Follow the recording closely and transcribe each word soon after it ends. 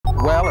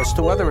as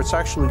to whether it's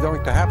actually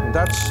going to happen,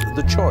 that's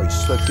the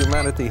choice that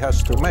humanity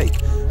has to make.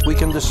 We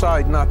can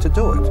decide not to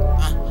do it,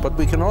 but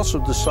we can also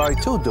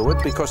decide to do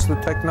it because the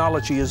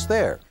technology is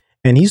there.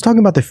 And he's talking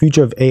about the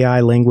future of AI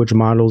language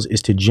models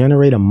is to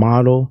generate a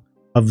model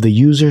of the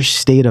user's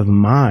state of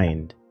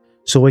mind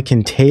so it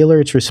can tailor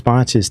its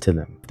responses to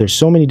them. There's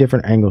so many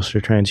different angles for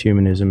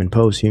transhumanism and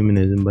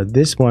posthumanism, but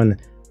this one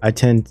I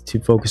tend to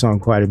focus on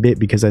quite a bit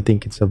because I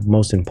think it's of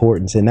most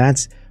importance, and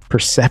that's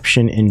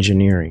perception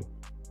engineering.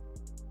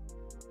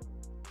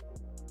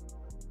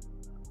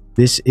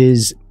 This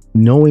is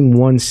knowing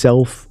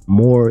oneself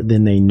more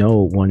than they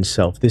know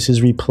oneself. This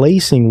is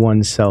replacing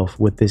oneself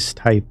with this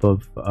type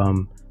of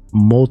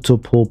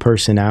multiple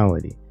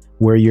personality,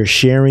 where you're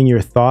sharing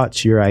your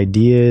thoughts, your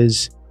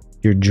ideas,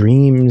 your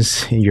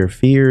dreams, your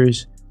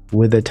fears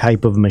with a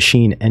type of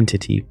machine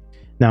entity.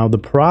 Now, the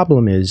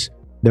problem is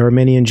there are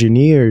many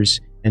engineers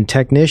and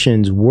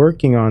technicians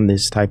working on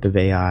this type of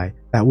AI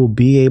that will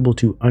be able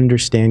to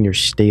understand your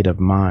state of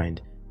mind.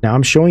 Now,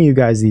 I'm showing you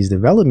guys these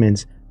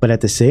developments, but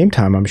at the same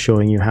time, I'm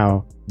showing you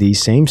how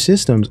these same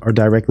systems are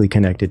directly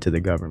connected to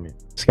the government.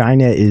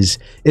 SkyNet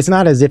it's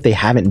not as if they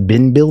haven't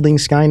been building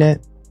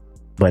SkyNet,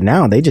 but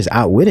now they just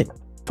outwit it.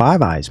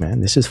 Five Eyes, man.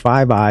 This is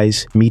Five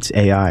Eyes meets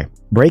AI.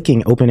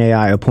 Breaking: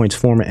 OpenAI appoints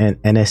former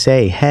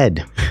NSA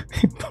head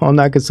Paul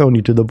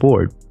Nakasone to the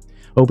board.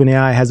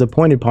 OpenAI has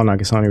appointed Paul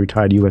Nakasone,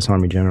 retired U.S.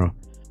 Army general.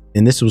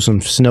 And this was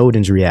from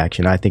Snowden's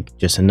reaction. I think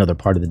just another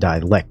part of the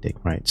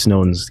dialectic, right?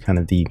 Snowden's kind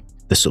of the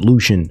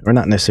solution, or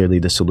not necessarily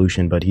the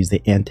solution, but he's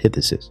the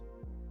antithesis.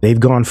 They've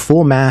gone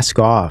full mask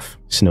off,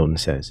 Snowden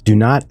says. Do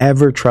not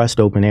ever trust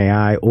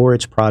OpenAI or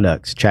its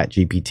products,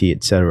 ChatGPT,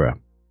 etc.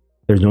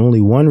 There's only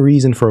one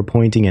reason for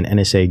appointing an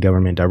NSA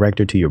government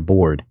director to your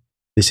board.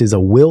 This is a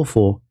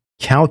willful,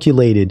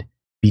 calculated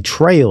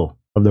betrayal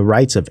of the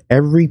rights of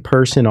every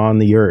person on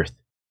the earth.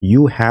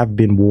 You have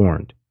been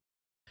warned.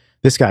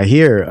 This guy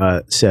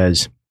here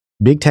says,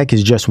 Big Tech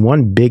is just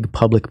one big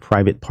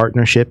public-private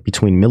partnership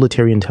between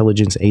military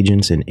intelligence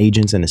agents and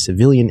a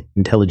civilian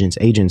intelligence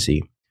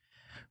agency,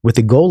 with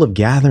the goal of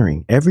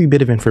gathering every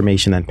bit of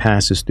information that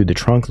passes through the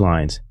trunk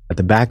lines at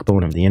the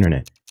backbone of the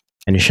internet,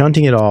 and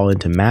shunting it all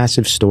into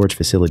massive storage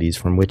facilities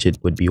from which it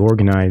would be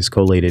organized,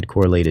 collated,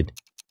 correlated,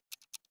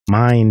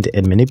 mined,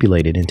 and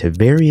manipulated into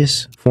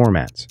various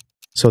formats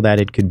so that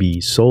it could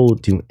be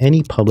sold to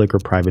any public or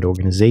private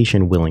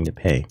organization willing to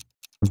pay.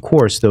 Of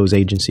course, those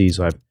agencies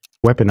have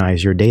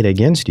weaponized your data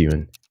against you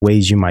in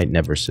ways you might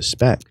never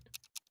suspect.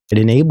 It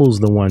enables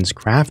the ones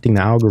crafting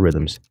the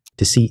algorithms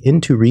to see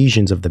into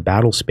regions of the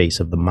battle space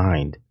of the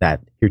mind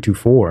that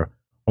heretofore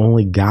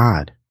only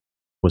God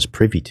was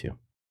privy to.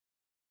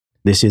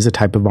 This is a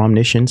type of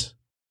omniscience,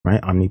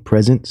 right?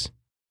 Omnipresence,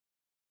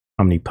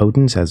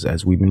 omnipotence,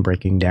 as we've been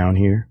breaking down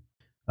here.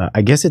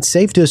 I guess it's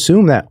safe to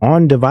assume that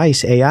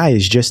on-device AI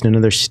is just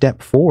another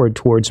step forward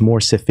towards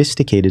more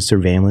sophisticated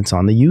surveillance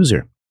on the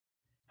user.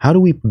 How do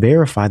we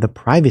verify the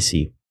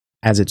privacy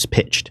as it's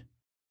pitched?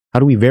 How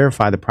do we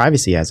verify the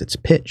privacy as it's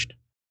pitched?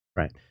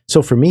 Right.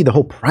 So for me, the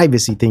whole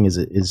privacy thing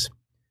is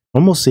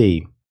almost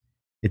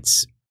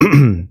it's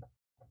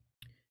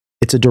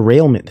a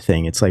derailment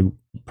thing. It's like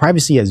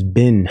privacy has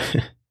been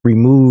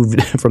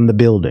removed from the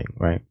building,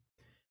 right?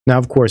 Now,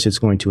 of course, it's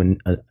going to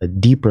a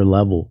deeper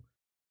level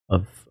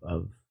of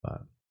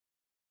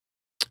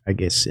I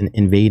guess,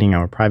 invading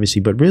our privacy.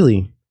 But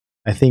really,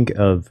 I think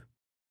of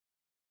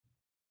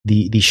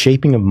the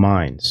shaping of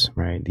minds,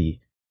 right? The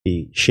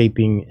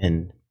shaping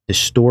and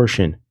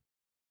distortion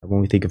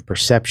when we think of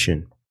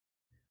perception.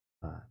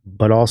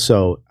 But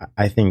also,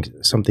 I think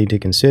something to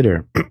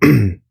consider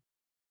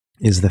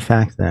is the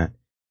fact that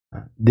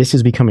this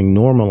is becoming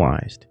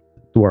normalized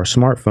through our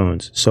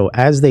smartphones. So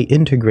as they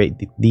integrate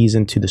these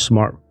into the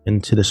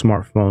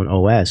smartphone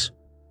OS,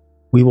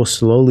 we will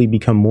slowly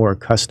become more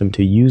accustomed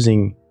to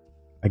using,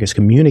 I guess,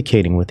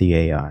 communicating with the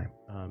AI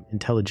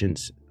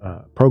intelligence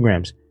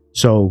programs.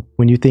 So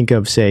when you think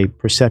of, say,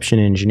 perception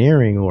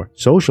engineering or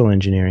social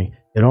engineering,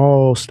 it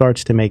all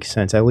starts to make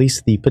sense, at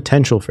least the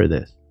potential for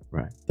this,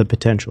 right? The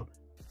potential.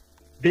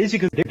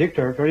 Basically,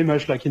 predictor, very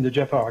much like in the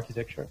Jaffa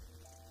architecture,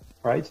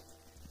 right?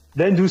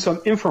 Then do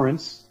some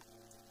inference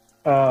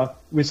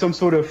with some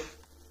sort of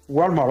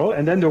world model.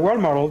 And then the world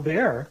model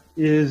there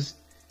is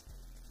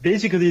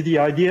basically the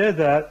idea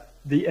that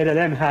the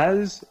LLM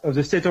has of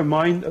the state of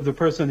mind of the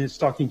person it's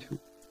talking to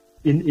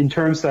in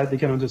terms that they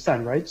can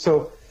understand, right?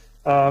 So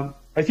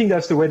I think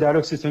that's the way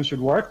dialogue systems should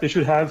work. They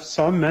should have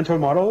some mental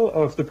model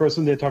of the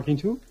person they're talking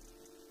to,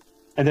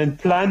 and then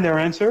plan their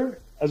answer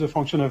as a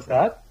function of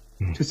that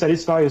to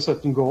satisfy a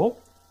certain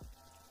goal.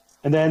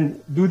 And then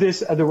do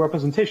this at the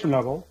representation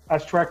level,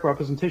 abstract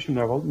representation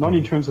level, not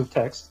in terms of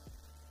text.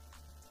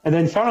 And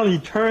then finally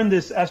turn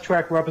this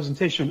abstract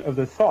representation of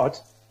the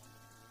thought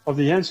of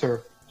the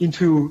answer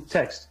into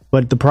text.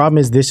 But the problem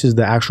is, this is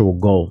the actual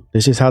goal.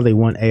 This is how they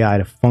want AI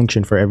to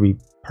function for every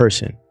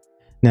person.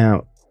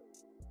 Now,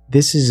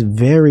 this is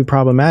very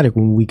problematic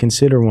when we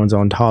consider one's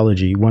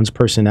ontology, one's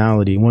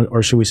personality,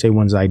 or should we say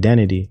one's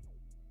identity,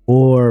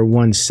 or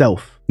one's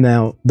self.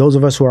 Now, those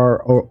of us who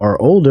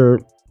are older,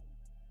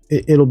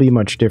 it'll be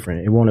much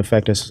different. It won't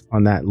affect us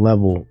on that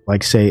level.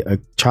 Like, say, a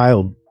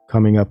child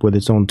coming up with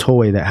its own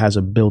toy that has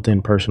a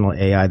built-in personal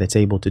AI that's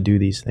able to do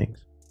these things.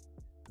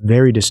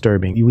 Very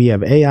disturbing. We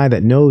have AI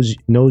that knows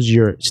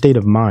your state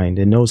of mind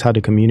and knows how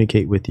to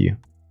communicate with you.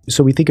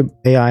 So we think of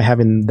AI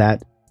having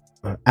that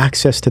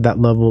access to that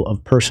level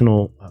of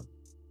personal,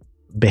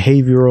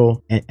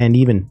 behavioral, and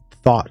even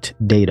thought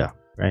data,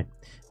 right?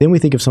 Then we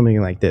think of something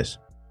like this: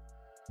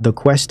 the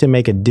quest to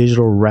make a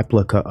digital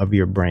replica of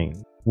your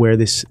brain. Where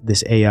this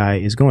AI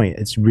is going,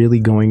 it's really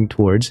going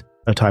towards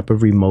a type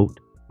of remote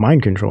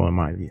mind control, in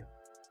my view.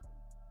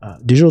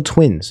 Digital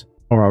twins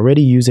are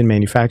already used in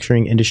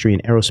manufacturing, industry,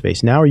 and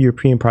aerospace. Now a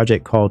European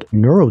project called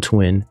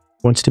NeuroTwin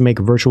wants to make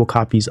virtual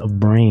copies of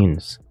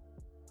brains.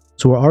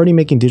 So we're already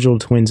making digital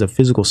twins of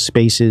physical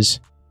spaces,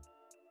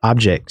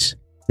 objects.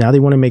 Now they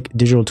want to make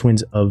digital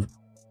twins of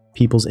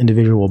people's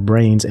individual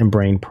brains and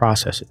brain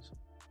processes.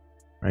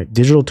 Right?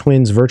 Digital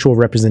twins, virtual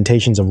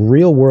representations of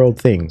real world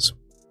things,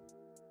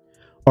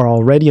 are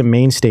already a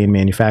mainstay in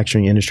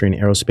manufacturing, industry,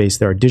 and aerospace.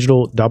 There are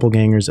digital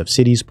doppelgangers of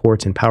cities,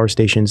 ports, and power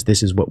stations.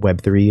 This is what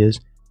Web3 is,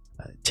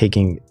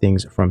 taking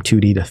things from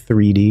 2D to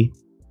 3D.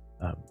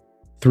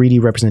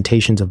 3D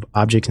representations of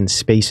objects and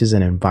spaces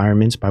and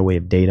environments by way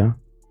of data.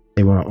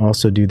 They want to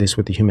also do this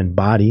with the human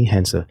body,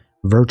 hence a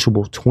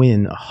virtual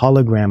twin, a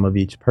hologram of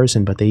each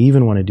person, but they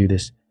even want to do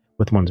this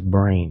with one's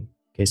brain.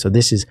 Okay, so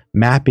this is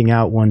mapping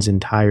out one's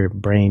entire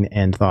brain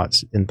and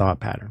thoughts and thought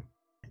pattern.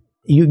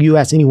 You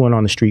ask anyone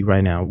on the street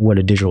right now what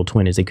a digital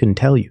twin is, they couldn't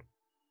tell you.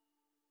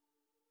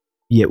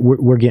 Yet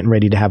we're getting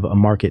ready to have a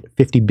market,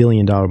 $50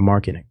 billion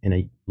market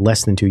in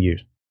less than 2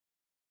 years.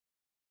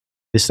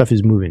 This stuff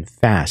is moving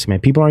fast, man.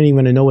 People aren't even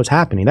going to know what's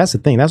happening. That's the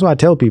thing. That's why I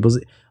tell people,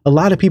 a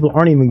lot of people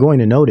aren't even going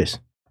to notice.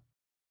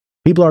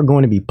 People are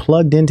going to be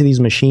plugged into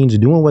these machines,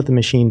 doing what the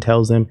machine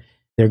tells them.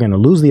 They're going to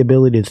lose the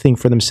ability to think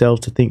for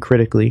themselves, to think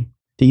critically,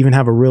 to even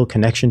have a real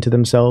connection to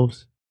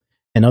themselves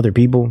and other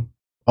people.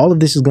 All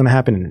of this is going to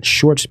happen in a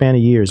short span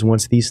of years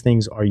once these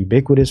things are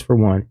ubiquitous, for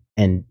one,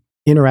 and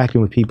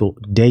interacting with people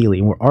daily.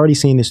 And we're already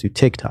seeing this through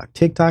TikTok.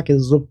 TikTok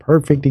is a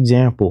perfect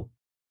example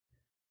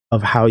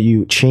of how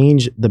you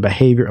change the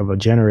behavior of a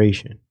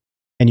generation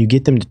and you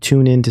get them to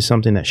tune into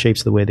something that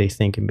shapes the way they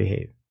think and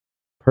behave.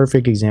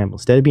 Perfect example.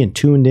 Instead of being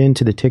tuned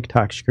into the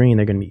TikTok screen,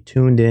 they're going to be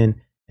tuned in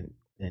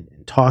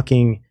and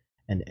talking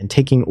and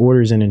taking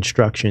orders and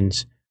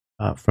instructions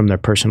from their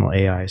personal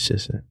AI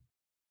assistant.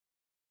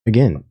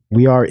 Again,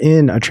 we are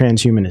in a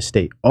transhumanist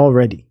state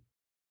already.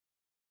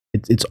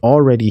 It's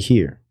already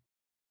here.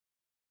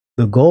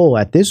 The goal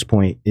at this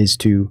point is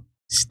to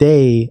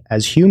stay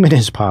as human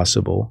as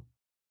possible,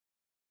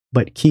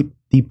 but keep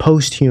the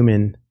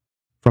post-human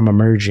from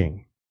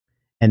emerging.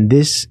 And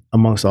this,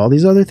 amongst all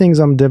these other things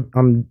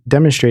I'm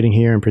demonstrating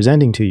here and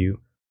presenting to you,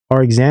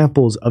 are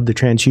examples of the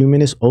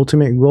transhumanist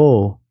ultimate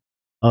goal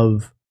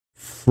of,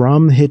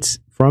 from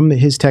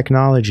his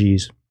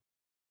technologies,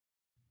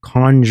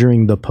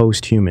 conjuring the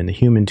post-human, the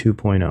human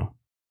 2.0.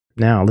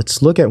 Now,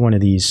 let's look at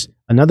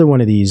another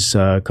one of these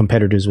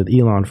competitors with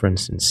Elon, for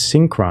instance,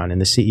 Synchron,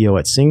 and the CEO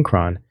at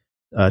Synchron,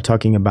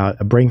 talking about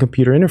a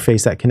brain-computer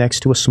interface that connects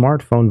to a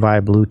smartphone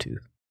via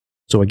Bluetooth.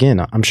 So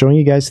again, I'm showing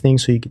you guys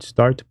things so you can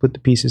start to put the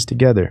pieces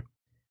together.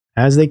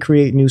 As they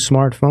create new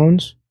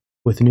smartphones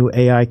with new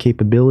AI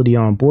capability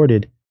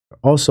onboarded, they're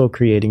also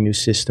creating new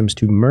systems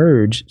to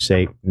merge,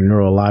 say,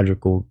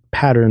 neurological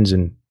patterns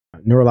and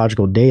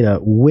neurological data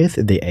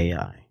with the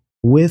AI,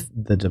 with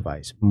the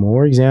device.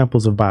 More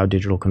examples of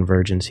biodigital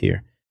convergence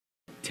here.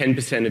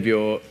 10% of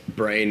your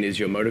brain is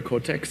your motor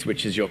cortex,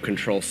 which is your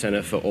control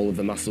center for all of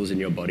the muscles in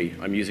your body.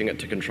 I'm using it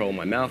to control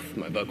my mouth,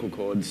 my vocal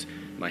cords,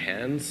 my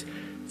hands.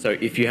 So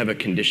if you have a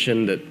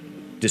condition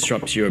that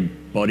disrupts your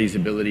body's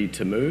ability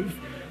to move,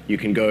 you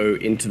can go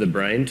into the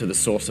brain, to the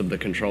source of the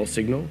control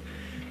signal.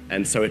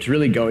 And so it's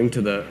really going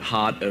to the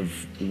heart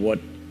of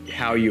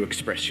how you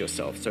express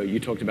yourself. So you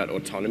talked about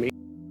autonomy.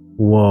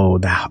 Whoa,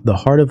 the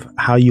heart of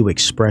how you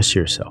express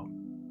yourself.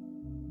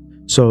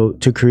 So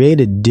to create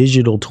a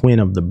digital twin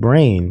of the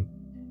brain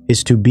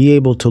is to be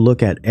able to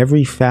look at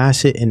every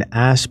facet and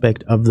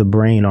aspect of the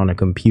brain on a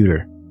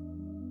computer.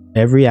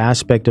 Every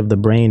aspect of the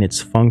brain,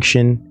 its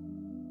function,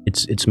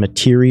 its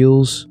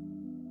materials,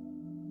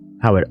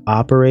 how it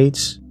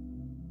operates,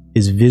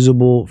 is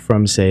visible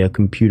from, say, a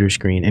computer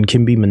screen and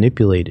can be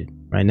manipulated.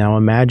 Right now,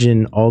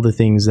 imagine all the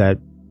things that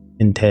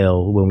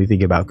entail when we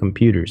think about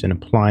computers and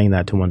applying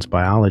that to one's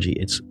biology.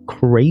 It's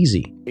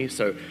crazy.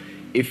 So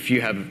if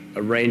you have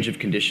a range of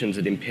conditions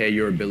that impair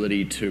your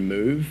ability to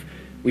move,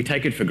 we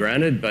take it for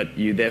granted, but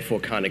you therefore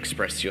can't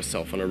express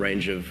yourself on a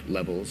range of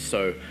levels.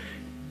 So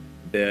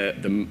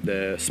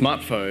the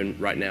smartphone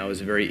right now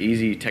is a very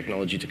easy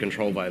technology to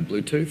control via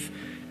Bluetooth,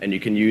 and you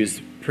can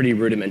use pretty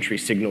rudimentary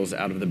signals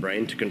out of the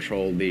brain to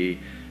control the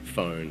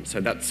phone.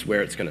 So that's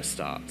where it's going to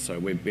start. So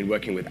we've been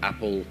working with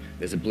Apple.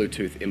 There's a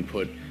Bluetooth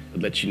input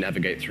that lets you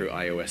navigate through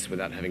iOS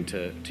without having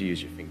to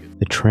use your fingers.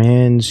 The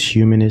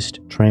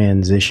transhumanist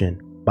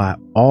transition by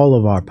all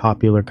of our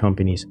popular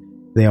companies.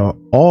 They are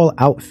all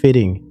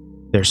outfitting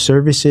their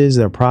services,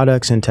 their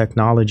products and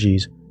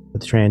technologies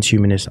with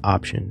transhumanist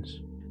options.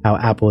 How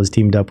Apple has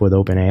teamed up with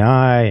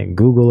OpenAI and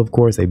Google, of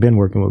course. They've been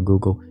working with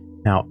Google.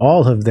 Now,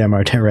 all of them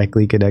are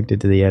directly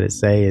connected to the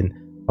NSA and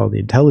all the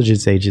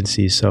intelligence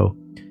agencies. So,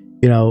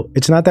 you know,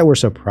 it's not that we're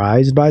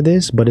surprised by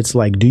this, but it's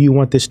like, do you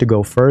want this to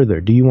go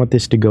further? Do you want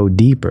this to go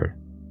deeper?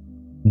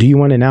 Do you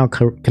want to now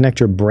connect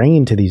your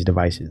brain to these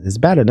devices? It's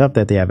bad enough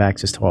that they have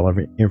access to all of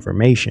your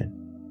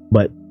information,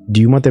 but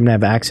do you want them to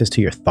have access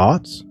to your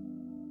thoughts?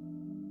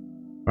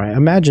 Right?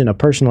 Imagine a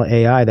personal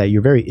AI that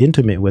you're very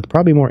intimate with,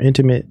 probably more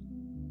intimate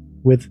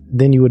with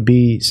than you would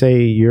be,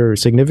 say, your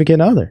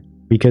significant other,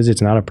 because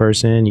it's not a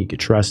person, you could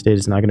trust it,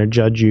 it's not going to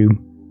judge you.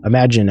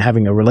 Imagine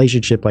having a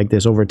relationship like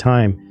this over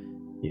time,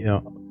 you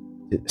know,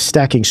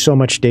 stacking so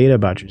much data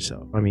about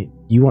yourself. I mean,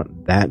 you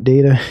want that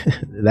data,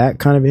 that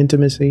kind of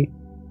intimacy,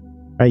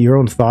 right? Your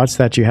own thoughts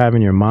that you have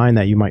in your mind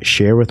that you might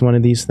share with one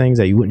of these things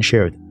that you wouldn't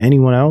share with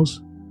anyone else.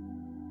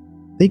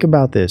 Think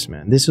about this,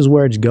 man. This is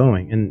where it's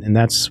going. And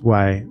that's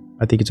why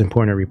I think it's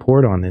important to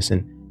report on this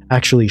and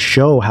actually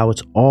show how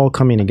it's all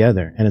coming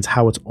together, and it's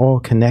how it's all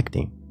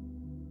connecting.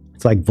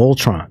 It's like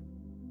Voltron,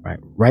 right?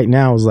 Right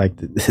now is like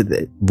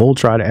the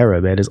Voltron era,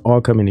 man. It's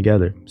all coming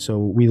together. So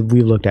we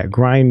looked at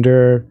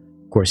Grindr,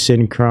 of course,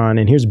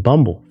 Synchron, and here's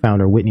Bumble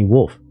founder Whitney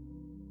Wolf.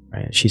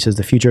 Right? She says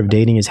the future of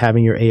dating is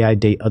having your AI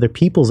date other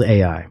people's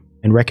AI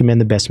and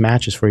recommend the best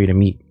matches for you to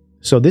meet.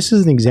 So this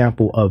is an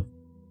example of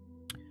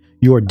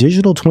your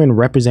digital twin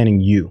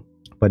representing you.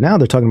 But now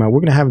they're talking about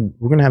we're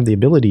gonna have the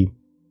ability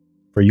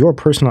for your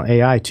personal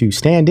AI to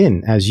stand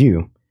in as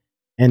you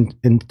and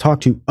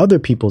talk to other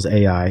people's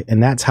AI,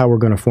 and that's how we're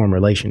going to form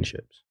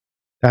relationships.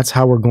 That's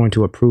how we're going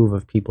to approve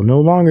of people. No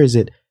longer is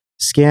it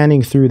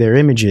scanning through their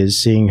images,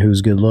 seeing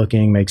who's good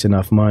looking, makes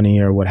enough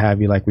money, or what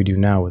have you, like we do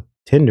now with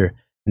Tinder.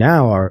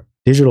 Now our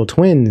digital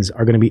twins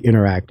are going to be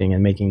interacting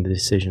and making the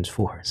decisions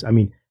for us. I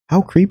mean,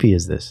 how creepy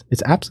is this?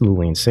 It's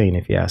absolutely insane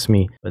if you ask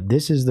me, but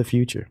this is the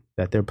future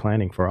that they're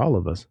planning for all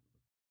of us.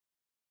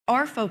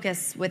 Our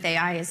focus with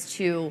AI is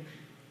to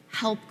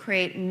help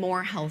create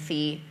more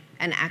healthy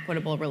and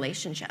equitable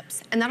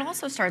relationships. And that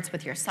also starts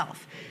with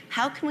yourself.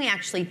 How can we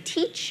actually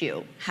teach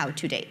you how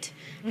to date?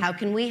 How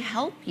can we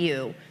help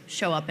you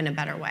show up in a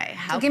better way?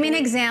 So give me an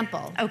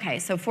example. Okay,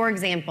 so for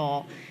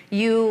example,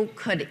 you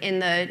could in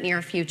the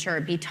near future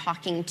be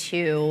talking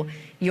to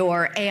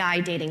your AI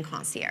dating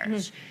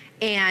concierge,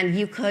 and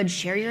you could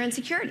share your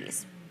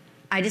insecurities.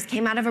 I just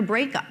came out of a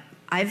breakup.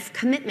 I have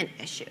commitment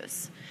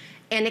issues.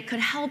 And it could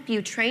help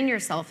you train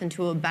yourself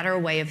into a better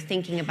way of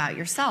thinking about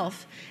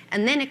yourself.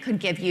 And then it could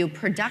give you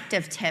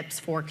productive tips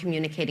for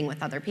communicating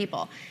with other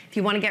people. If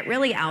you want to get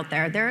really out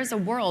there, there is a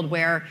world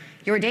where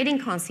your dating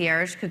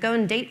concierge could go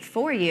and date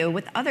for you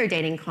with other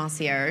dating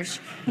concierge.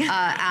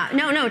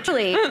 No,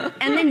 truly.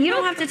 And then you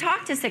don't have to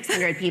talk to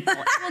 600 people.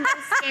 It will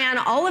go scan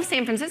all of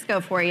San Francisco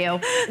for you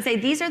and say,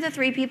 these are the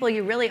 3 people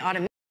you really ought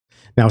to meet.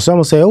 Now, some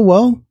will say, oh,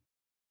 well,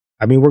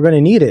 I mean, we're going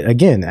to need it.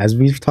 Again, as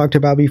we've talked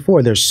about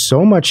before, there's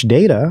so much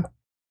data.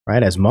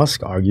 Right? As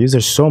Musk argues,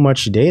 there's so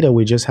much data,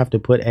 we just have to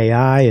put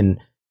AI and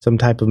some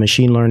type of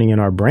machine learning in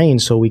our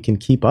brains so we can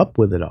keep up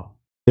with it all.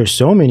 There's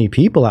so many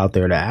people out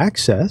there to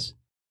access.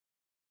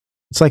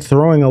 It's like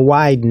throwing a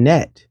wide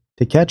net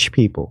to catch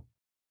people.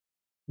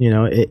 You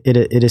know,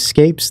 it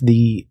escapes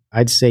the,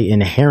 I'd say,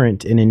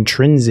 inherent and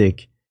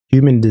intrinsic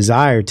human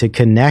desire to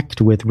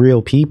connect with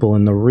real people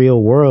in the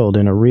real world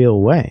in a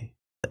real way.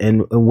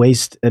 And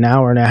waste an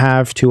hour and a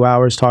half, 2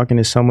 hours talking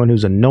to someone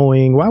who's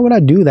annoying. Why would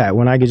I do that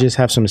when I could just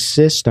have some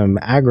system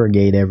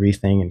aggregate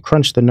everything and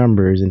crunch the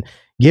numbers and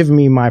give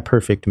me my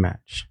perfect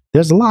match?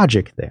 There's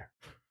logic there.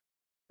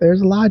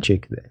 There's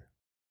logic there.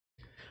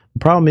 The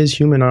problem is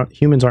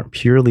humans aren't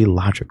purely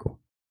logical.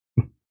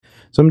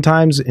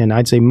 Sometimes, and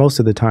I'd say most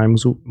of the time,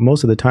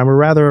 we're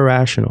rather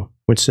irrational.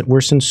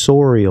 We're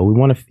sensorial. We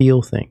want to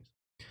feel things.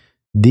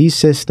 These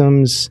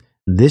systems,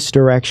 this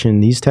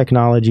direction, these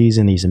technologies,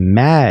 and these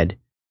mad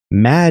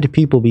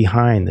people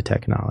behind the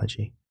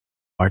technology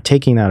are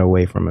taking that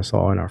away from us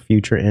all in our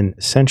future and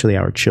essentially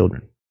our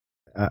children.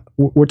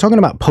 We're talking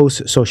about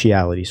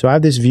post-sociality. So I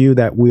have this view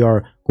that we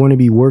are going to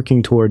be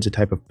working towards a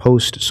type of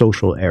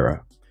post-social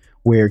era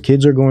where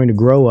kids are going to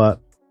grow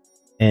up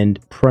and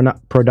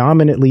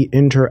predominantly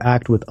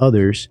interact with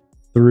others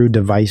through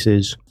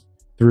devices,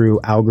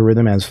 through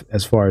algorithm,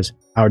 as far as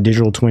our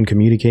digital twin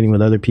communicating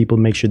with other people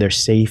to make sure they're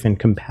safe and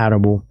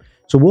compatible.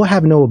 So we'll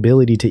have no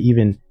ability to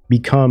even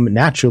become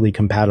naturally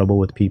compatible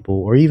with people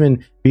or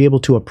even be able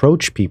to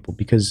approach people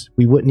because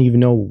we wouldn't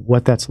even know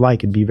what that's like.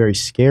 It'd be very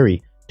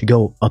scary to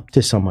go up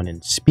to someone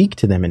and speak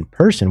to them in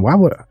person.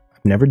 I've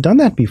never done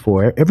that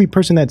before. Every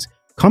person that's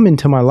come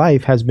into my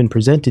life has been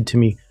presented to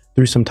me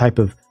through some type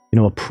of, you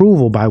know,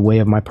 approval by way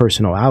of my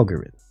personal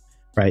algorithm,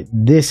 right?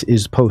 This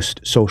is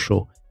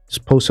post-social, it's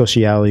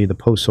post-sociality, the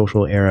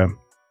post-social era.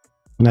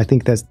 And I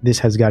think that this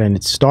has gotten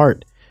its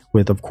start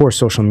with, of course,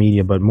 social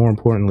media, but more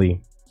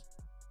importantly,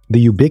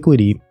 the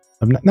ubiquity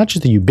of not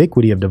just the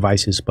ubiquity of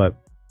devices, but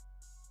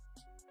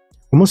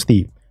almost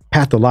the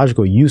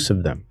pathological use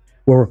of them,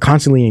 where we're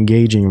constantly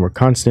engaging, we're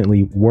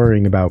constantly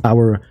worrying about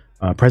our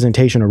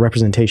presentation or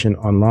representation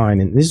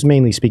online. And this is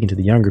mainly speaking to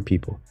the younger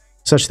people.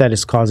 such that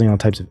it's causing all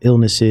types of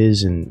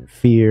illnesses and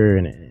fear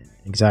and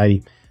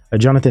anxiety.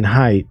 Jonathan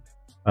Haidt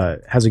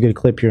has a good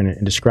clip here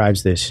and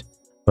describes this,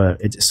 but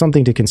it's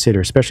something to consider,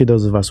 especially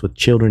those of us with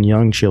children,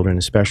 young children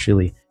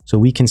especially, so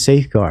we can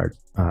safeguard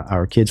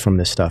our kids from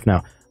this stuff.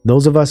 Now,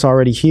 those of us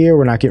already here,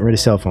 we're not getting rid of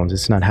cell phones.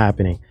 It's not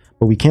happening.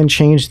 But we can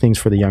change things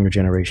for the younger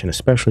generation,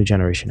 especially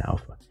Generation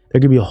Alpha.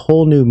 There could be a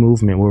whole new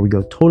movement where we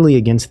go totally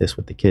against this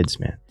with the kids,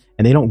 man.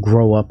 And they don't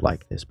grow up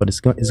like this, but it's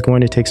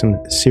going to take some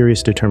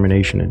serious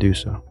determination to do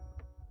so.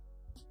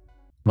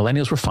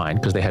 Millennials were fine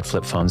because they had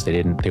flip phones.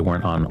 They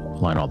weren't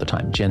online all the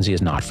time. Gen Z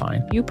is not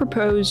fine. You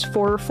propose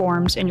 4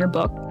 reforms in your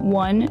book.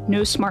 1,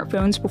 no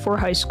smartphones before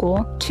high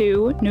school.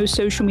 2, no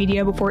social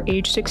media before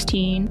age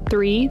 16.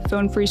 3,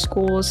 phone-free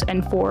schools.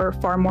 And 4,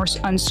 far more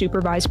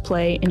unsupervised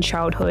play and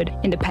childhood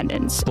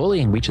independence.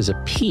 Bullying reaches a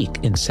peak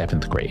in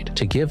 7th grade.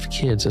 To give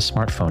kids a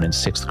smartphone in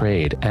 6th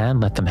grade and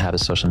let them have a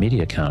social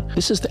media account,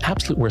 this is the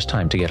absolute worst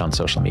time to get on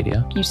social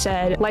media. You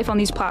said, life on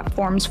these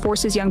platforms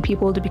forces young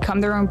people to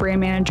become their own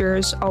brand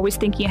managers, always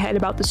thinking ahead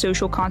about the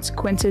social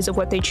consequences of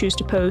what they choose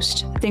to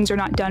post. Things are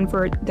not done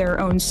for their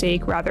own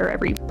sake, rather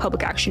every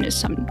public action is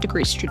some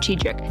degree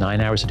strategic.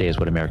 9 hours a day is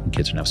what American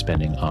kids are now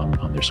spending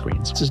on their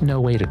screens. This is no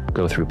way to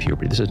go through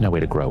puberty. This is no way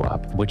to grow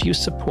up. Would you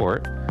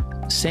support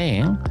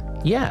saying,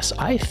 yes,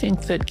 I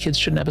think that kids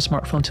shouldn't have a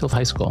smartphone until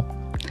high school.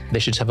 They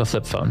should have a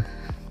flip phone.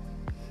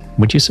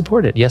 Would you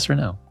support it? Yes or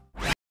no?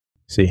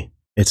 See,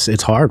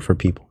 it's hard for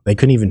people. They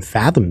couldn't even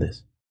fathom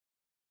this.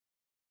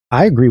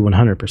 I agree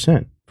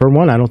 100%. For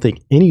one, I don't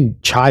think any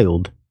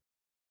child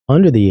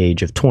under the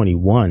age of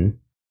 21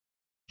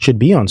 should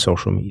be on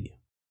social media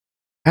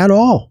at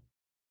all.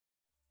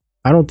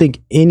 I don't think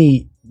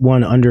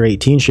anyone under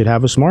 18 should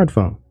have a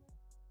smartphone.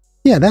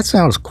 Yeah, that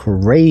sounds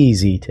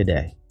crazy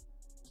today.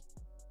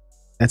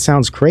 That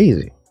sounds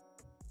crazy.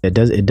 It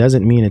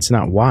doesn't mean it's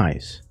not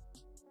wise.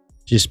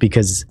 Just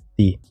because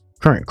the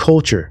current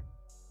culture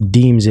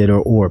deems it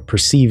or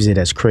perceives it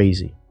as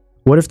crazy.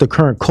 What if the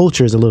current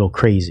culture is a little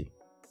crazy?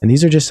 And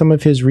these are just some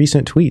of his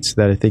recent tweets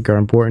that I think are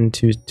important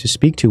to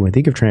speak to when we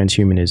think of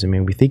transhumanism.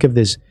 And we think of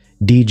this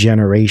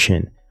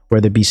degeneration,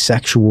 whether it be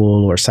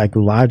sexual or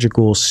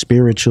psychological,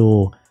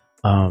 spiritual,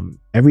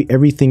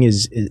 everything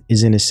is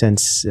in a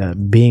sense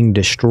being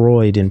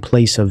destroyed in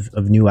place of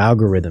new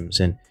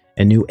algorithms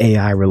and new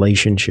AI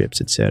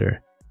relationships,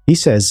 etc. He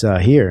says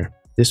here,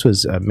 this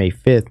was May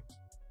 5th,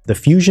 the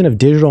fusion of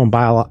digital and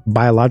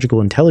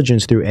biological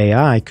intelligence through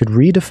AI could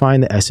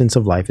redefine the essence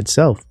of life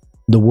itself.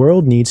 The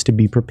world needs to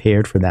be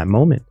prepared for that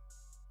moment.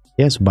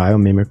 Yes,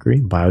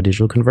 biomimicry,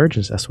 biodigital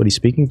convergence. That's what he's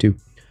speaking to.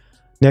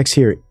 Next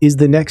here, is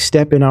the next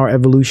step in our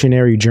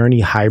evolutionary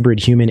journey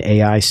hybrid human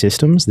AI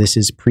systems? This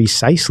is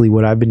precisely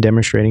what I've been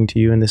demonstrating to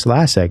you in this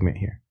last segment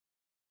here.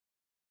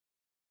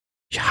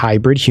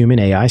 Hybrid human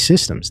AI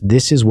systems.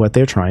 This is what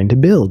they're trying to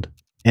build.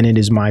 And it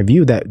is my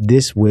view that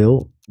this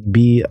will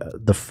be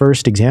the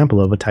first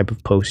example of a type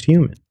of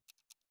post-human.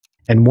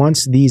 And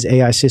once these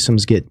AI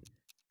systems get,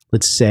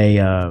 let's say,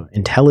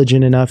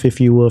 intelligent enough, if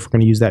you will, if we're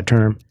going to use that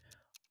term,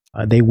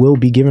 they will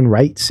be given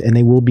rights and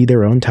they will be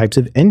their own types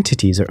of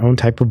entities, their own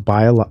type of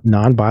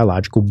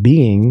non-biological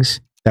beings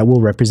that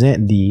will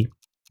represent the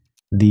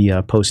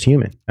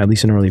post-human, at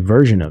least an early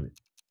version of it.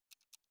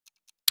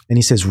 And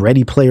he says,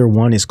 Ready Player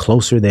One is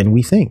closer than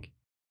we think.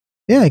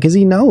 Yeah, because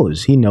he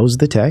knows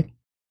the tech.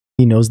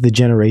 He knows the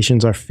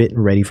generations are fit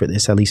and ready for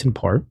this, at least in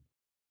part.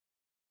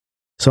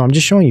 So I'm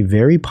just showing you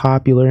very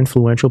popular,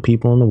 influential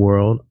people in the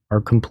world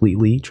are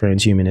completely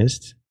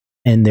transhumanists,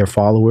 and their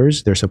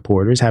followers, their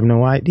supporters have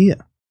no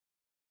idea.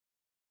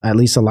 At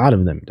least a lot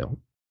of them don't.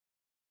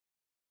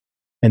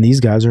 And these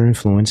guys are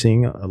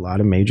influencing a lot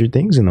of major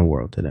things in the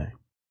world today.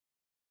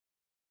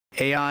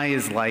 AI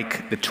is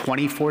like the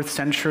 24th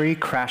century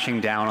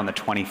crashing down on the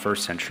 21st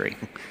century.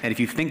 And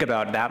if you think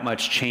about that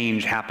much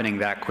change happening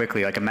that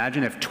quickly, like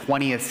imagine if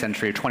 20th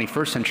century or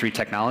 21st century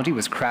technology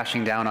was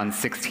crashing down on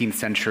 16th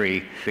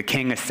century. The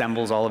king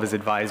assembles all of his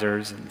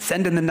advisors and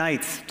send in the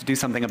knights to do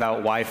something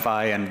about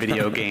Wi-Fi and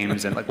video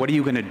games. And like, what are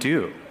you going to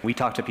do? We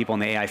talk to people in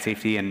the AI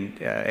safety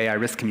and AI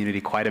risk community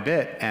quite a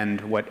bit.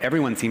 And what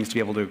everyone seems to be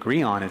able to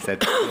agree on is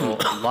that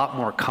people are a lot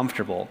more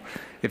comfortable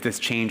if this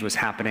change was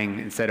happening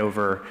instead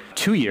over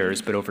 2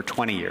 years, but over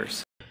 20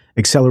 years.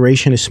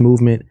 Accelerationist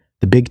movement,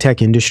 the big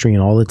tech industry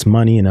and all its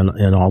money and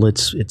all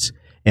its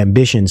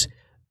ambitions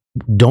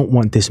don't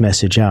want this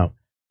message out.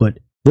 But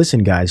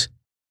listen, guys,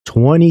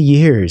 20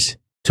 years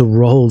to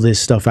roll this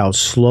stuff out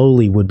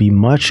slowly would be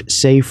much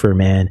safer,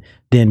 man,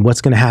 than what's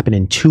going to happen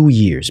in 2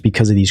 years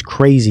because of these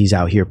crazies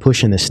out here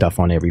pushing this stuff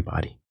on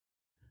everybody.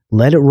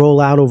 Let it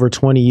roll out over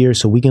 20 years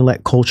so we can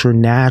let culture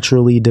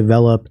naturally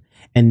develop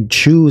and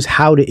choose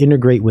how to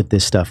integrate with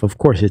this stuff. Of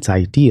course, it's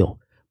ideal,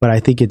 but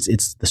I think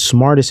it's the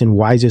smartest and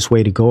wisest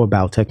way to go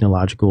about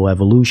technological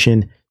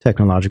evolution,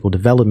 technological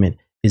development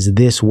is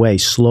this way,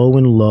 slow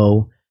and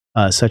low,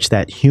 such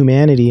that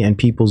humanity and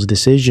people's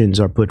decisions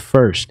are put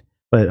first.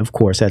 But of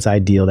course, that's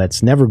ideal.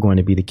 That's never going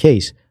to be the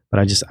case.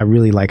 But I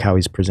really like how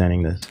he's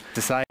presenting this.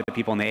 Decide the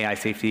people in the AI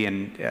safety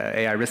and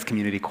AI risk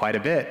community quite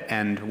a bit,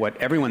 and what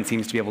everyone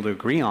seems to be able to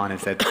agree on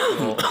is that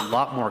people are a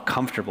lot more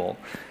comfortable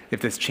if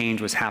this change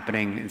was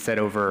happening instead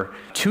over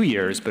 2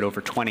 years, but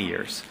over 20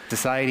 years.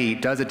 Society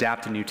does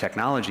adapt to new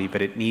technology,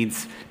 but it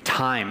needs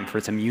time for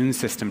its immune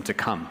system to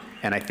come.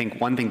 And I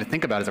think one thing to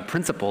think about as a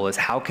principle is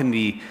how can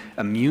the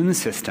immune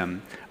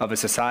system of a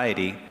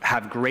society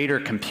have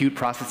greater compute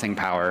processing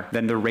power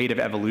than the rate of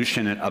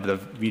evolution of the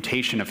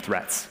mutation of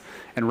threats?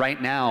 And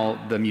right now,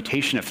 the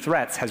mutation of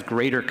threats has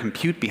greater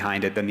compute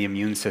behind it than the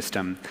immune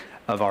system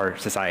of our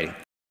society.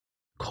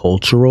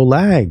 Cultural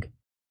lag.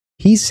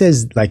 He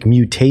says like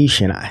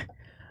mutation.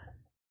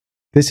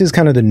 This is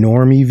kind of the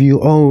normie view.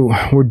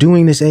 Oh, we're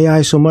doing this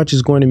AI so much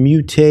it's going to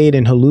mutate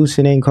and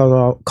hallucinate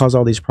and cause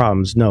all these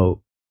problems.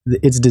 No,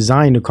 it's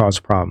designed to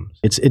cause problems.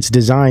 It's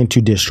designed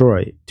to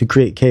destroy, to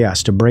create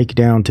chaos, to break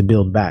down, to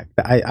build back.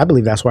 I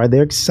believe that's why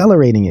they're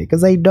accelerating it,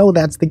 because they know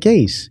that's the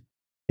case.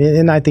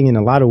 And I think in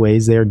a lot of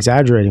ways, they're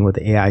exaggerating what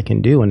the AI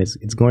can do, and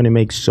it's going to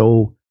make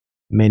so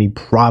many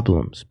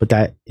problems. But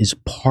that is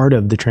part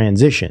of the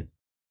transition,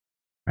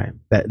 right?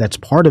 That's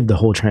part of the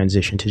whole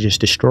transition, to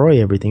just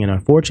destroy everything. And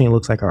unfortunately, it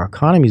looks like our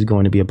economy is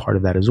going to be a part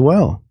of that as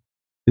well,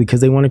 because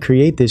they want to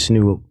create this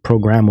new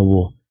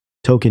programmable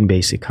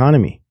token-based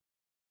economy,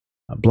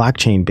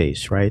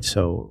 blockchain-based, right?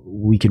 So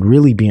we could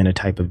really be in a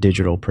type of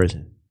digital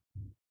prison.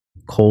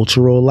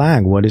 Cultural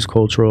lag. What is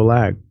cultural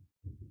lag?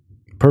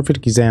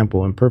 Perfect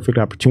example and perfect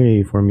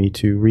opportunity for me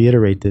to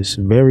reiterate this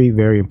very,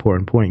 very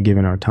important point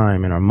given our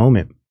time and our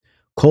moment.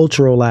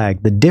 Cultural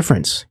lag, the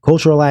difference,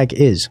 cultural lag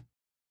is,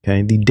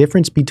 okay, the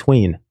difference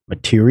between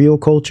material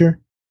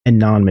culture and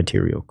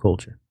non-material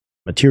culture.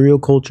 Material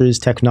culture is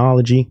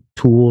technology,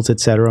 tools,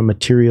 etc.,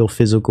 material,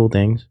 physical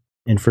things,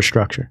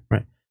 infrastructure,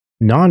 right?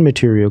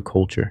 Non-material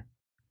culture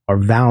are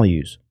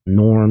values,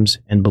 norms,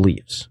 and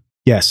beliefs.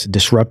 Yes,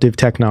 disruptive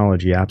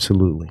technology,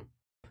 absolutely.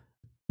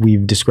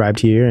 We've described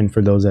here, and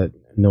for those that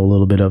know a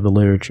little bit of the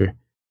literature,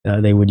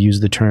 they would use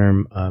the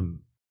term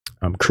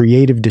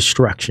creative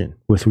destruction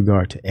with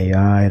regard to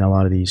AI and a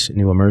lot of these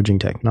new emerging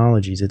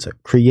technologies. It's a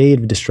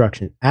creative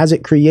destruction. As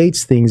it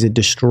creates things, it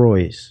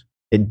destroys,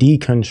 it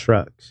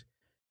deconstructs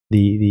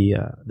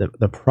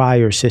the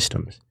prior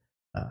systems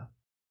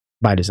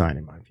by design,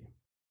 in my view.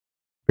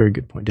 Very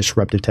good point.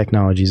 Disruptive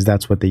technologies,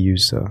 that's what they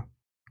use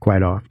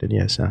quite often,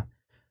 yes.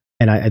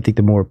 And I think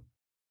the more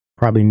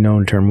probably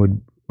known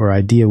term or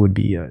idea would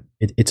be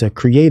it's a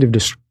creative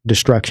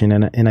destruction,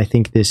 and I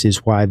think this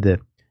is why the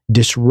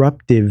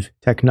disruptive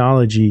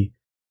technology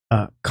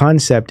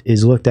concept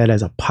is looked at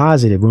as a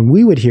positive. When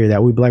we would hear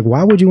that, we'd be like,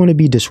 why would you want to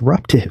be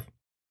disruptive?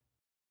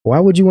 Why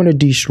would you want to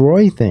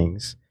destroy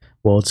things?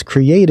 Well, it's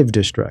creative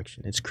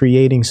destruction. It's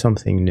creating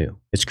something new.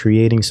 It's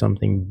creating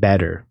something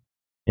better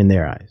in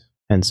their eyes,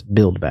 hence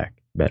build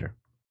back better.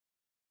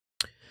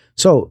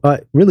 So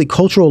really,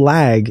 cultural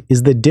lag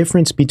is the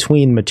difference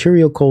between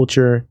material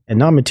culture and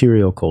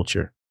non-material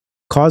culture,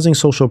 causing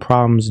social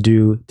problems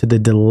due to the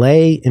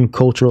delay in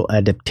cultural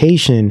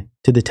adaptation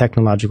to the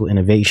technological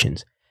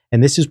innovations.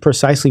 And this is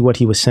precisely what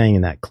he was saying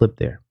in that clip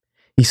there.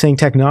 He's saying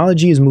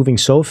technology is moving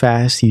so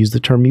fast, he used the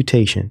term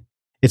mutation.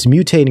 It's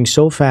mutating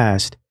so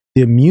fast,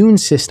 the immune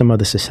system of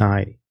the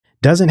society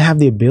doesn't have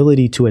the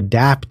ability to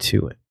adapt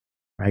to it,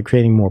 right?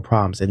 Creating more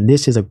problems. And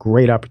this is a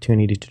great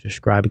opportunity to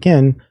describe,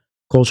 again,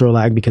 cultural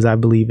lag, because I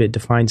believe it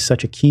defines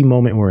such a key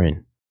moment we're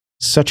in.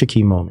 Such a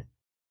key moment.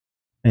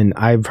 And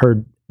I've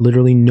heard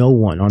literally no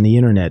one on the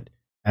internet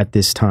at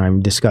this time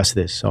discuss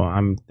this. So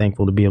I'm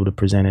thankful to be able to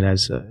present it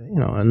as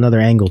another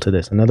angle to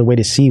this, another way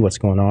to see what's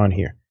going on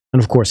here.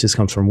 And of course, this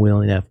comes from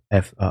William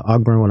F.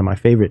 Ogburn, one of my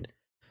favorite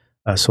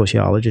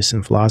sociologists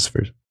and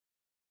philosophers.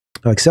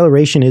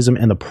 Accelerationism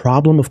and the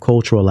problem of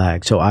cultural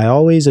lag. So I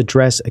always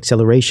address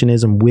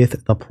accelerationism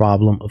with the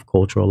problem of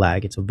cultural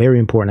lag. It's a very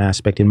important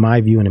aspect in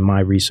my view and in my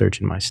research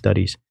and my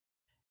studies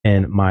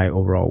and my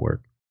overall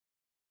work.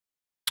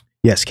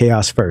 Yes,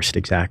 chaos first,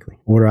 exactly.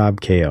 Order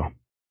ob chaos.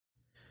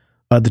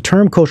 The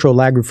term cultural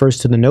lag refers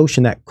to the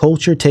notion that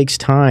culture takes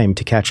time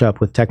to catch up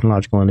with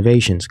technological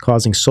innovations,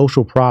 causing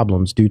social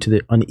problems due to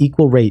the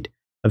unequal rate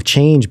of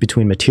change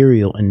between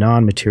material and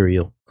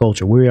non-material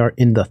culture. We are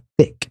in the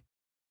thick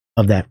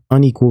of that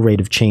unequal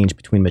rate of change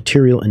between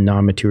material and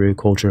non-material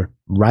culture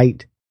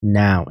right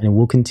now. And it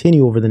will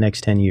continue over the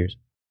next 10 years,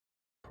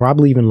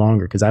 probably even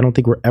longer, because I don't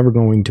think we're ever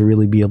going to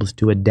really be able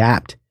to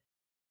adapt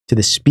to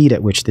the speed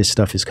at which this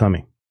stuff is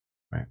coming.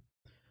 Right?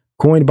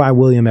 Coined by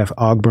William F.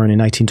 Ogburn in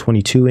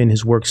 1922 in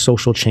his work,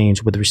 Social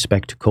Change with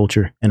Respect to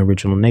Culture and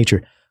Original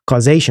Nature.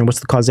 Causation,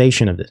 what's the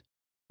causation of this?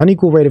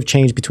 Unequal rate of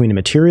change between the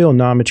material and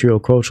non-material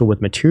culture,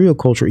 with material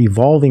culture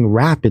evolving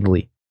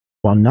rapidly,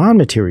 while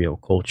non-material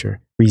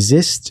culture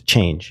resists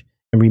change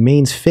and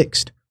remains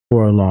fixed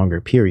for a longer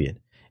period.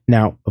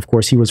 Now, of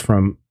course, he was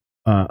from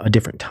a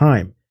different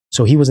time,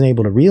 so he wasn't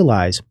able to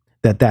realize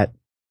that that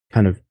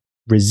kind of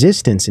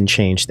resistance and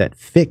change, that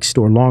fixed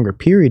or longer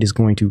period, is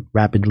going to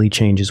rapidly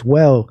change as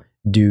well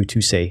due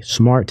to, say,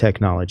 smart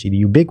technology, the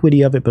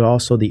ubiquity of it, but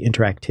also the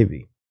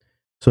interactivity.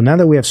 So now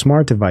that we have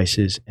smart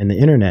devices and the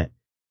internet,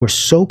 we're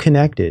so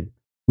connected,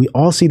 we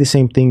all see the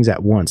same things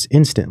at once,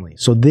 instantly.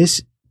 So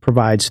this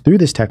provides, through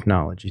this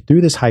technology,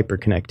 through this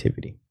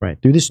hyperconnectivity,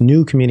 right, through this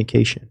new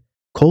communication,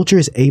 culture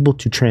is able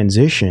to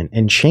transition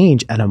and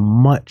change at a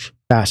much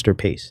faster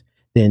pace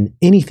than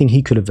anything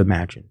he could have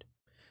imagined.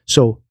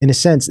 So in a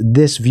sense,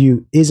 this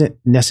view isn't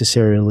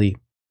necessarily,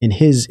 in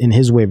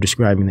his way of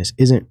describing this,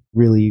 isn't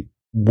really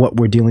what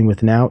we're dealing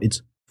with now.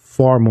 It's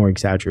far more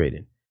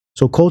exaggerated.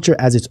 So culture,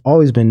 as it's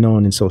always been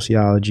known in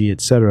sociology,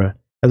 etc.,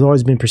 has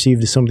always been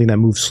perceived as something that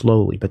moves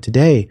slowly. But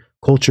today,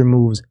 culture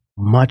moves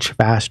much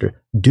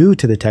faster due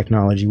to the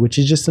technology, which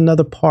is just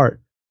another part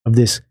of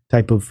this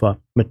type of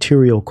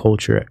material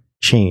culture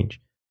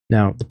change.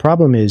 Now, the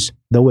problem is,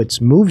 though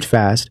it's moved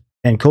fast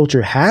and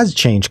culture has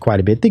changed quite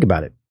a bit, think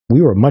about it.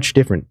 We were much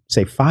different,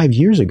 say, 5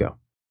 years ago.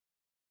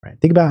 Right?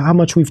 Think about how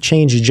much we've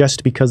changed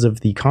just because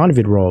of the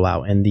COVID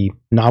rollout and the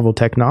novel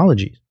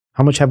technologies.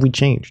 How much have we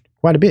changed?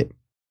 Quite a bit.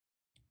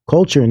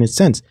 Culture, in its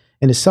sense,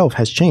 in itself,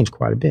 has changed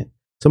quite a bit.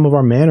 Some of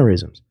our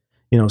mannerisms,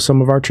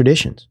 some of our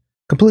traditions,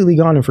 completely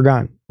gone and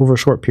forgotten over a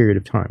short period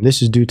of time.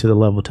 This is due to the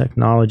level of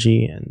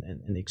technology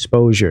and the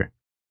exposure,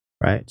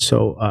 right?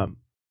 So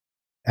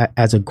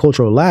as a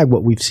cultural lag,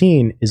 what we've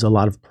seen is a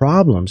lot of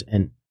problems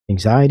and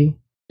anxiety,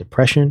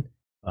 depression,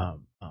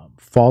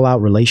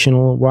 fallout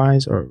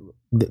relational-wise, or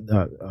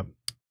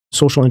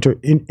social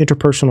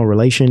interpersonal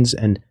relations,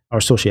 and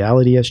our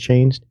sociality has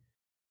changed.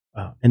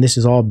 And this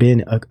has all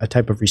been a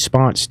type of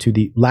response to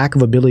the lack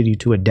of ability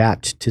to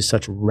adapt to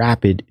such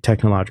rapid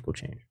technological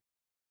change.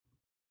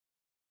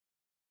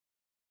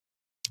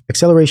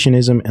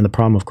 Accelerationism and the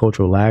problem of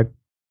cultural lag.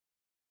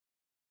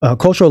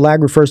 Cultural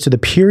lag refers to the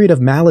period of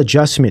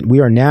maladjustment. We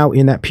are now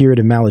in that period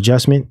of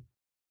maladjustment.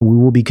 We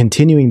will be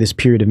continuing this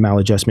period of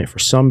maladjustment for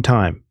some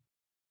time.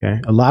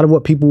 Okay? A lot of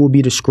what people will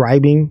be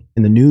describing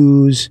in the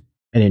news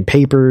and in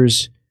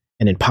papers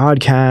and in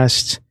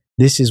podcasts,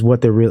 this is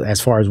what they're really,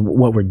 as far as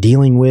what we're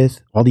dealing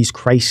with, all these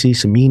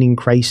crises, meaning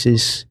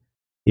crisis,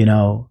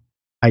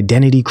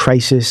 identity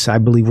crisis. I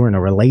believe we're in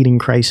a relating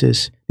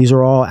crisis. These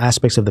are all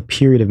aspects of the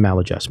period of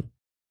maladjustment.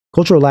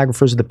 Cultural lag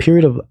refers to the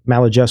period of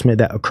maladjustment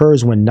that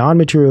occurs when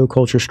non-material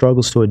culture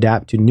struggles to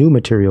adapt to new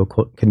material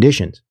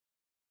conditions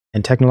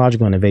and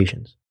technological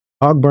innovations.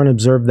 Ogburn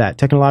observed that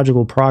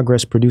technological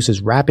progress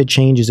produces rapid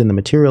changes in the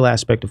material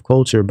aspect of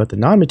culture, but the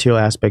non-material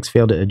aspects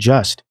fail to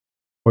adjust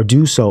or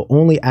do so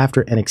only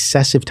after an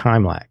excessive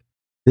time lag.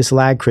 This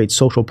lag creates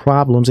social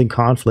problems and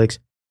conflicts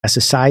as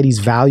society's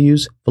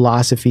values,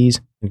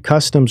 philosophies, and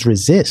customs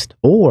resist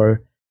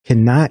or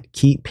cannot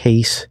keep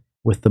pace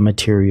with the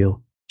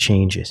material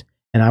changes.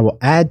 And I will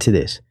add to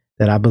this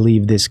that I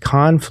believe this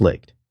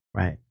conflict,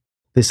 right,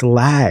 this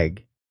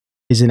lag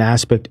is an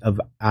aspect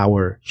of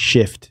our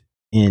shift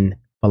in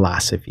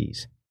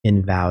philosophies,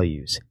 in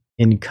values,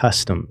 in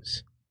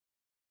customs.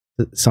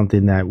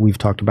 Something that we've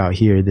talked about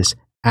here, this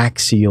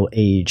axial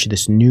age,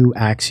 this new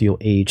axial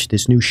age,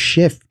 this new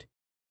shift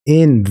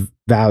in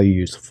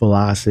values,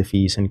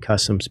 philosophies, and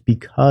customs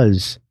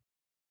because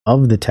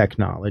of the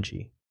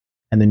technology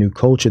and the new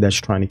culture that's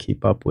trying to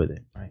keep up with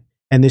it, right?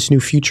 And this new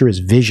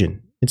futurist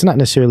vision, it's not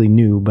necessarily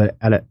new, but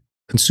at a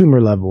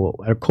consumer level,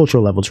 at a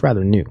cultural level, it's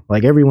rather new.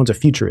 Like everyone's a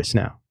futurist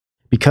now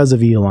because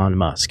of Elon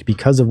Musk,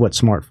 because of what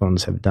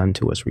smartphones have done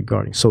to us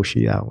regarding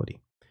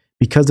sociality,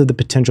 because of the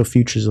potential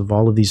futures of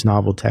all of these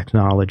novel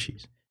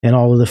technologies and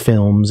all of the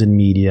films and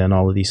media and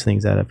all of these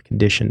things that have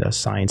conditioned us,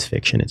 science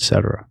fiction,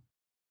 etc.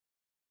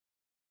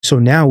 So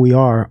now we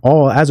are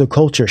all, as a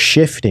culture,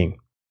 shifting.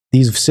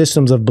 These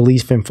systems of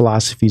belief and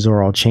philosophies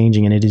are all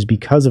changing, and it is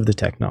because of the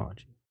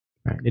technology.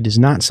 Right? It is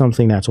not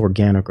something that's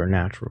organic or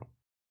natural.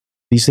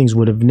 These things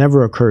would have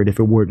never occurred if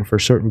it weren't for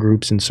certain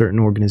groups and certain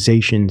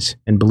organizations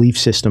and belief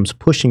systems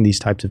pushing these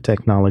types of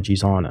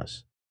technologies on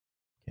us.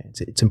 Okay?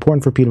 It's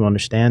important for people to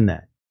understand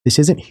that. This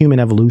isn't human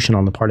evolution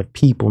on the part of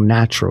people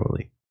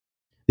naturally.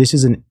 This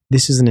is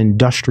an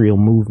industrial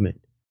movement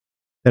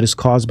that is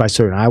caused by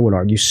certain, I would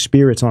argue,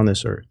 spirits on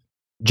this earth.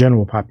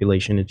 General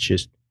population, it's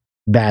just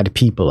bad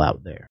people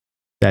out there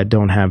that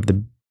don't have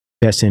the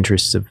best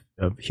interests of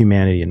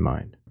humanity in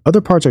mind.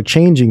 Other parts are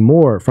changing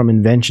more from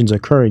inventions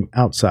occurring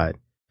outside.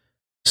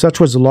 Such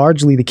was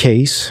largely the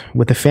case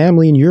with the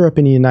family in Europe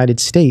and the United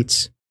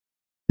States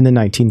in the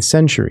 19th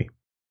century.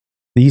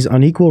 These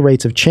unequal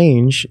rates of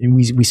change, and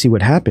we see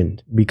what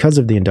happened because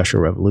of the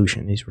Industrial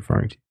Revolution he's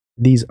referring to.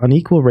 These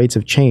unequal rates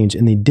of change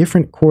in the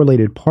different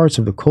correlated parts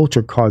of the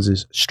culture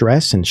causes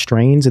stress and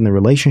strains in the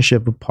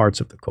relationship of parts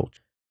of the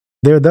culture.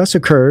 There thus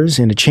occurs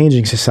in a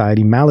changing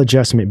society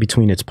maladjustment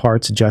between its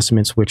parts,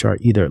 adjustments which are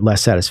either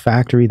less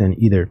satisfactory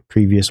than either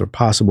previous or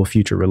possible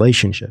future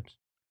relationships.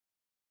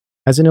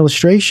 As an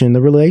illustration,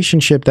 the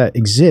relationship that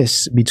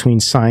exists between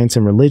science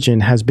and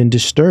religion has been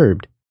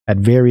disturbed at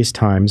various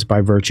times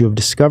by virtue of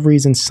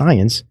discoveries in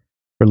science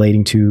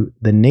relating to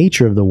the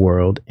nature of the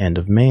world and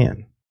of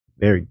man.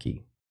 Very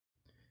key.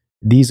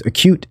 These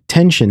acute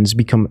tensions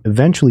become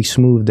eventually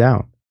smoothed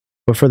out,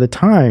 but for the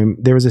time,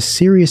 there is a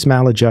serious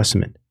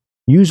maladjustment,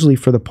 usually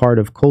for the part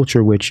of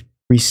culture which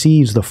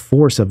receives the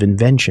force of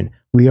invention.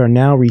 We are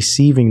now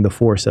receiving the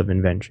force of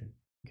invention.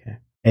 Okay?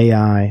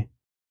 AI,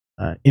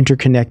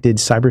 interconnected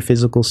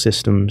cyber-physical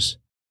systems,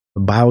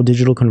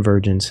 biodigital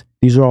convergence.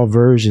 These are all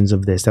versions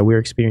of this that we're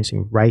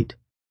experiencing right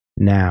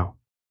now.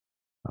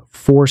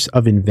 Force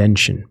of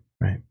invention,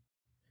 right?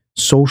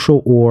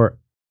 Social or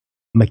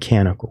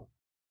mechanical.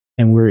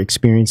 And we're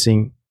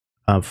experiencing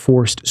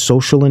forced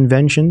social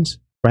inventions,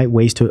 right?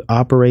 Ways to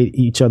operate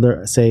each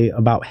other, say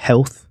about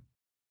health,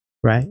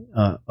 right?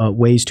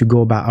 Ways to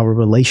go about our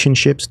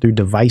relationships through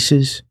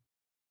devices,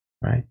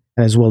 right?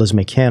 As well as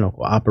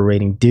mechanical,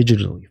 operating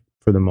digitally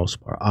for the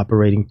most part,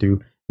 operating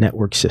through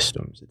network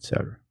systems,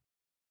 etc.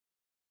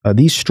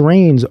 These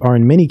strains are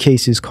in many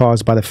cases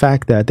caused by the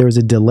fact that there is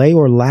a delay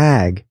or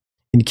lag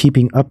in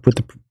keeping up with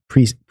the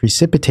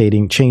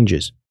precipitating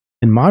changes.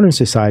 In modern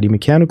society,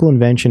 mechanical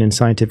invention and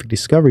scientific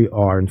discovery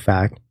are, in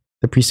fact,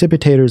 the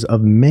precipitators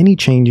of many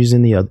changes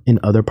in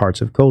other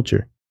parts of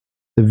culture.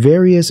 The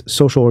various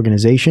social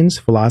organizations,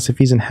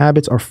 philosophies, and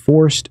habits are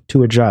forced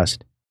to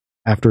adjust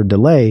after a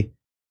delay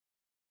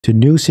to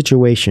new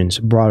situations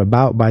brought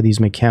about by these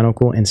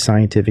mechanical and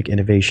scientific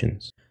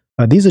innovations.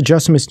 These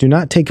adjustments do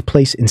not take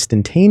place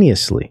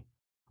instantaneously,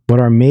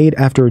 but are made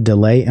after a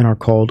delay and are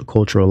called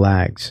cultural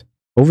lags.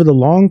 Over the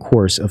long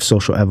course of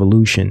social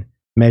evolution,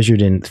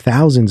 measured in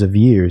thousands of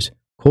years,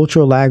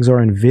 cultural lags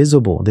are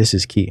invisible. This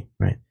is key,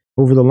 right?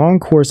 Over the long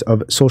course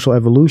of social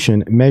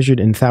evolution, measured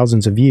in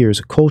thousands of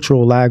years,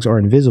 cultural lags are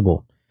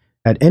invisible.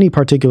 At any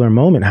particular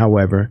moment,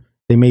 however,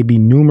 they may be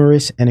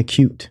numerous and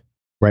acute.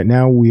 Right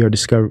now, we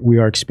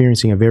are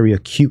experiencing a very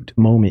acute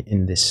moment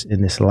in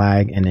this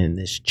lag and in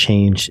this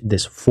change,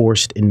 this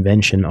forced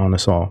invention on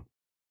us all.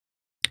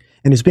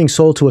 And it's being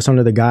sold to us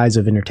under the guise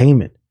of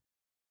entertainment,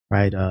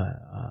 right?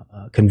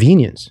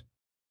 Convenience,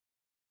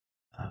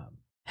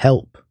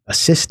 help,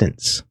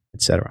 assistance,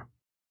 etc.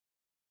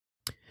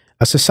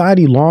 A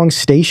society long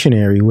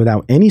stationary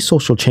without any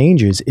social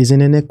changes is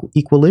in an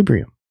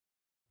equilibrium.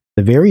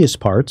 The various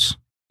parts,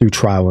 through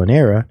trial and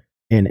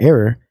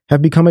error,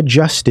 have become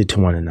adjusted to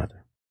one another.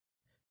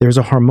 There is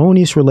a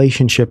harmonious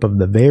relationship of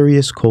the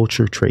various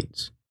culture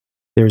traits.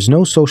 There is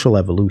no social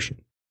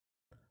evolution.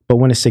 But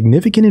when a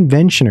significant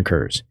invention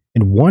occurs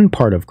in one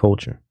part of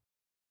culture,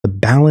 the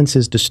balance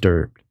is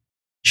disturbed.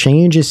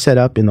 Change is set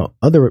up in the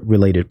other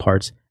related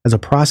parts as a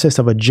process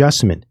of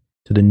adjustment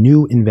to the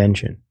new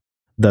invention.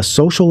 The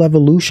social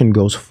evolution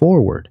goes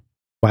forward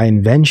by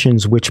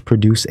inventions which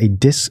produce a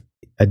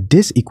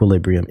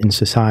disequilibrium in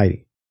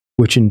society,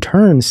 which in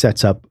turn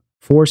sets up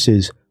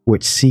forces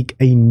which seek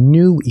a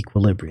new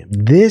equilibrium.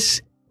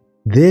 This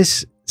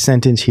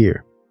sentence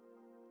here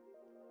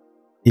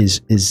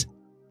is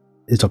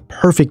a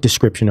perfect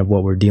description of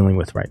what we're dealing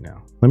with right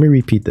now. Let me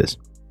repeat this.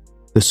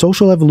 The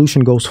social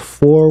evolution goes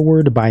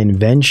forward by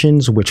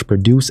inventions which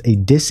produce a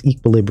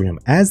disequilibrium.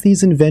 As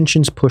these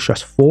inventions push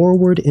us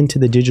forward into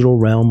the digital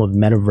realm of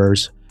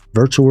metaverse,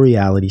 virtual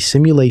reality,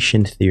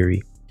 simulation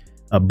theory,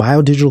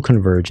 biodigital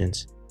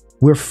convergence,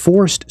 we're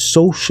forced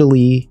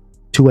socially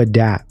to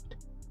adapt.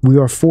 We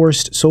are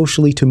forced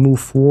socially to move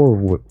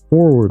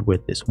forward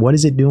with this. What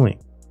is it doing?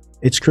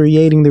 It's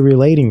creating the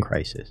relating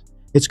crisis.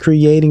 It's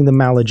creating the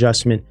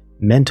maladjustment,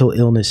 mental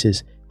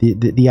illnesses,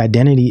 the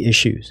identity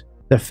issues,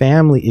 the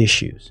family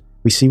issues.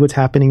 We see what's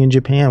happening in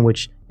Japan,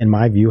 which in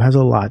my view has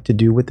a lot to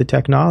do with the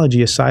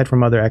technology aside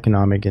from other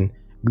economic and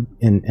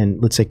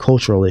let's say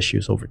cultural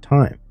issues over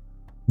time.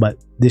 But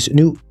this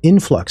new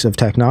influx of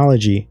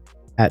technology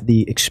at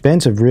the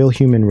expense of real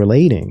human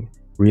relating,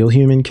 real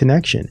human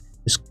connection,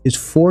 is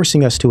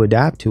forcing us to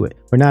adapt to it.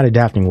 We're not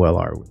adapting well,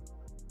 are we?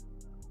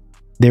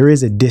 There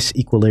is a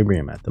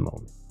disequilibrium at the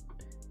moment.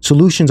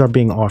 Solutions are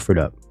being offered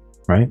up,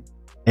 right?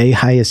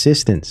 AI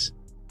assistance,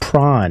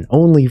 prawn,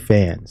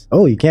 OnlyFans.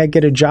 Oh, you can't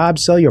get a job?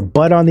 Sell your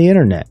butt on the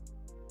internet.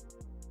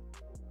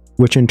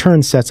 Which in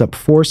turn sets up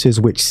forces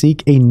which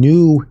seek a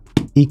new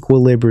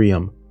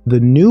equilibrium.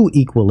 The new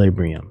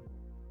equilibrium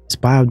is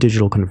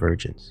biodigital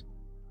convergence.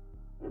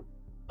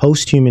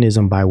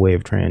 Posthumanism by way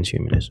of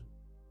transhumanism.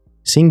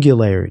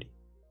 Singularity.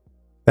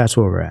 That's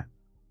where we're at.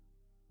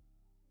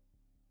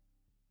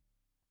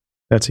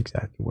 That's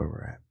exactly where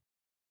we're at.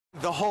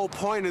 The whole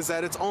point is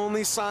that it's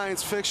only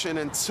science fiction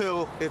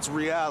until it's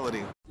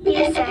reality.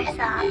 Yes,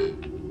 sir.